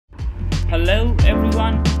Hello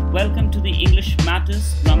everyone, welcome to the English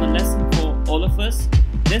Matters grammar lesson for all of us.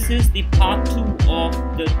 This is the part 2 of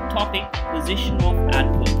the topic position of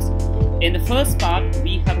adverbs. In the first part,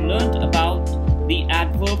 we have learned about the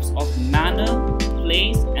adverbs of manner,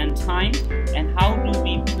 place and time and how do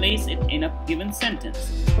we place it in a given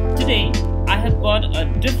sentence. Today, I have got a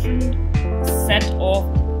different set of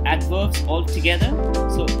adverbs altogether,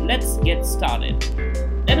 so let's get started.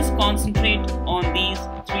 Let us concentrate on these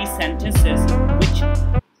three sentences which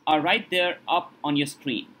are right there up on your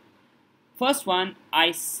screen. First one,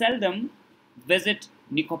 I seldom visit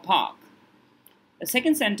Nico Park. The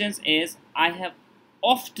second sentence is, I have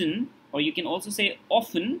often, or you can also say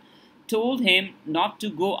often, told him not to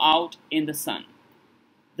go out in the sun.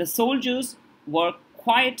 The soldiers were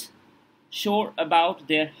quite sure about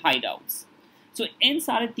their hideouts. So इन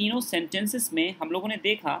सारे तीनों sentences में हम लोगों ने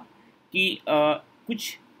देखा कि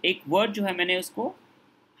कुछ एक वर्ड जो है मैंने उसको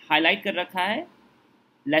हाईलाइट कर रखा है,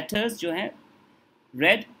 लेटर्स जो है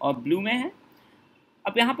रेड और ब्लू में है.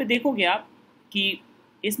 अब यहाँ पे देखोगे आप कि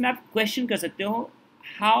इसमें आप क्वेश्चन कर सकते हो,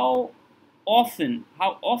 how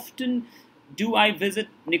often do I visit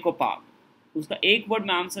निको पार्क. उसका एक वर्ड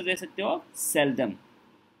में आंसर दे सकते हो, सेल्डम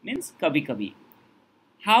मीन्स कभी कभी.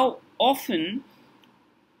 How often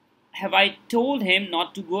have I told him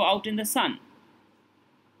not to go out in the sun.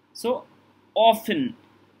 So often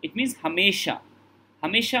it means हमेशा.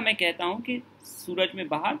 हमेशा मैं कहता हूँ कि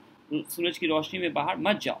सूरज की रोशनी में बाहर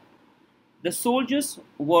मत जाओ. The soldiers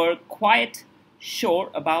were quite sure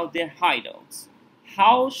about their hideouts.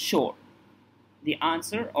 How sure? The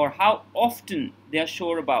answer, or how often they are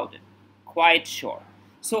sure about it. Quite sure.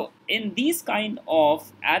 So in these kind of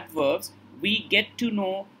adverbs, we get to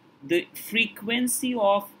know the frequency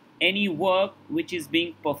of any work which is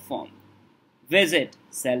being performed. Visit,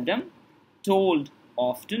 seldom. Told,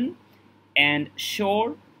 often. And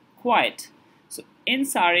sure, quite. So इन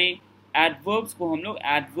सारे adverbs को हम लोग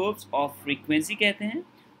adverbs of frequency कहते हैं.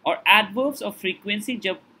 और adverbs of frequency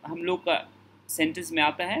जब हम लोग का sentence में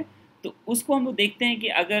आता है तो उसको हम लोग देखते हैं कि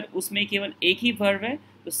अगर उसमें केवल एक ही verb है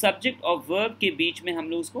तो subject और verb के बीच में हम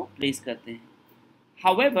लोग उसको place करते हैं.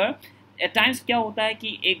 However, at times क्या होता है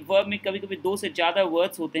कि एक verb में कभी कभी दो से ज़्यादा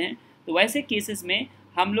words होते हैं, तो वैसे cases में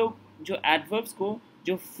हम लोग जो adverbs को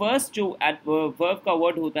जो फर्स्ट जो वर्ब का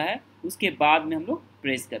वर्ड होता है उसके बाद में हम लोग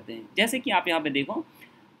प्रेस करते हैं. जैसे कि आप यहाँ पे देखो,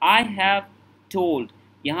 आई हैव टोल्ड,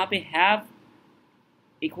 यहाँ पे हैव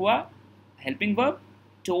एक हुआ हेल्पिंग वर्ब,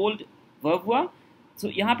 टोल्ड वर्ब हुआ. सो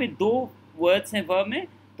यहाँ पे दो वर्ड्स हैं वर्ब में,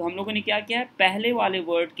 तो हम लोगों ने क्या किया है, पहले वाले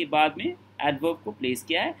वर्ड के बाद में एडवर्ब को प्लेस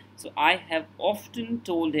किया है. सो I have often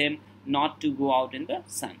told him not to go out in the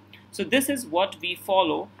sun. So this is what we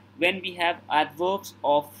follow when we have adverbs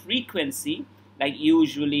of frequency like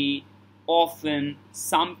usually, often,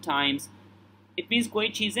 sometimes. It means कोई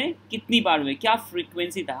चीज़ें कितनी बार हुई, क्या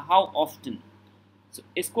frequency था, how often. So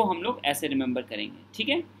इसको हम लोग ऐसे remember करेंगे. ठीक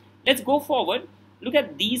है, let's go forward. Look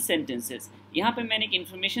at these sentences. यहाँ पे मैंने एक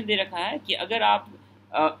information दे रखा है कि अगर आप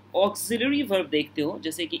auxiliary verb देखते हो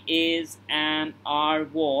जैसे कि is, am, are,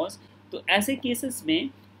 was, तो ऐसे cases में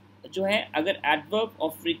जो है अगर adverb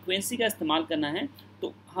of frequency का इस्तेमाल करना है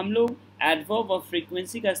तो हम लोग adverb of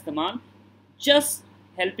frequency का इस्तेमाल जस्ट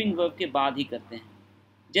हेल्पिंग वर्ब के बाद ही करते हैं.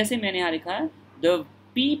 जैसे मैंने यहाँ लिखा है, the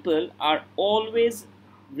people are always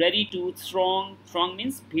ready to throng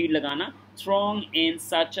means भीड़ लगाना, throng in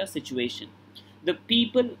such a situation. The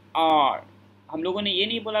people are, हम लोगों ने ये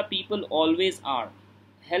नहीं बोला people always are.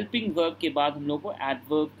 Helping verb के बाद हम लोग को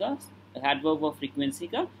एडवर्ब ऑफ फ्रीक्वेंसी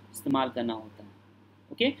का इस्तेमाल करना होता है.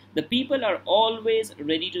 Okay, the people are always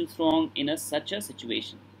ready to throng in such a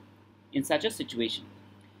situation.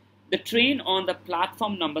 The train on the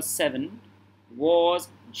platform number 7 was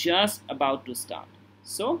just about to start.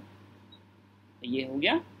 So, ये हो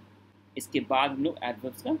गया. इसके बाद हम लोग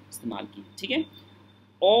adverbs का इस्तेमाल किए. ठीक है.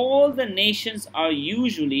 All the nations are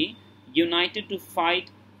usually united to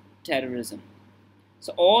fight terrorism.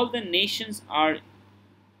 So, all the nations are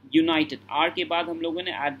united. R के बाद हम लोगों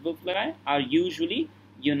ने adverb लगाए, are usually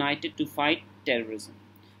united to fight terrorism.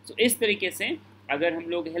 So, इस तरीके से अगर हम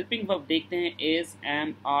लोग हेल्पिंग वर्ब देखते हैं is, am,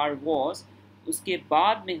 are, was, उसके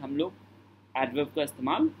बाद में हम लोग एडवर्ब का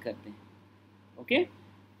इस्तेमाल करते हैं. Okay,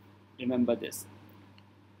 remember this.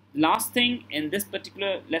 Last thing in this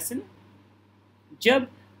particular lesson, जब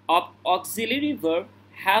आप ऑक्सिलरी वर्ब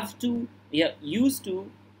हैव टू या यूज टू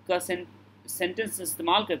का सेंटेंस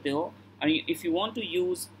इस्तेमाल करते हो, and if you want to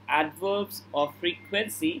use adverbs of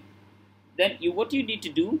frequency, then what you need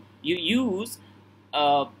to do, you use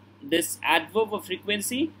this adverb of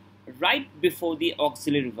frequency right before the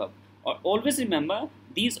auxiliary verb. Or always remember,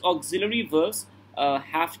 these auxiliary verbs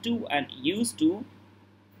have to and used to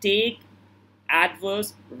take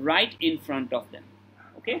adverbs right in front of them.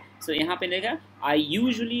 Okay, so यहाँ पे लेगा I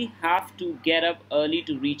usually have to get up early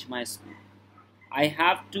to reach my school. I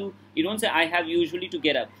have to, you don't say I have usually to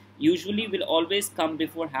get up. Usually will always come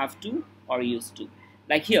before have to or used to.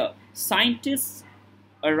 Like here, scientists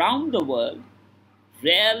around the world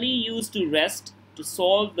rarely used to rest to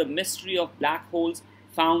solve the mystery of black holes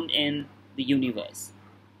found in the universe.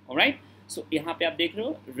 Alright, so यहाँ पे आप देख रहे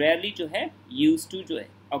हो rarely जो है used to जो है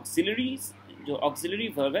auxiliary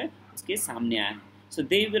verb है उसके सामने आया है. So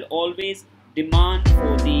they will always demand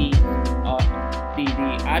for the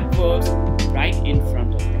adverbs right in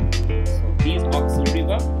front of them. So these auxiliary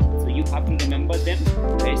verbs, so you have to remember them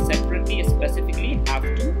very separately, specifically have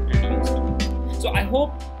to and used to. So I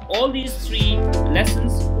hope all these 3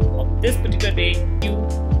 lessons of this particular day you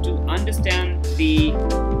to understand the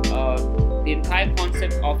entire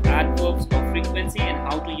concept of adverbs of frequency and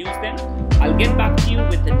how to use them. I'll get back to you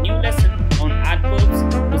with a new lesson on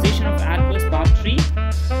adverbs, position of adverbs part 3,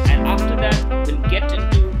 and after that we'll get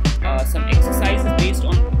into some exercises based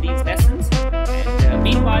on these lessons, and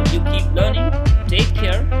meanwhile you keep learning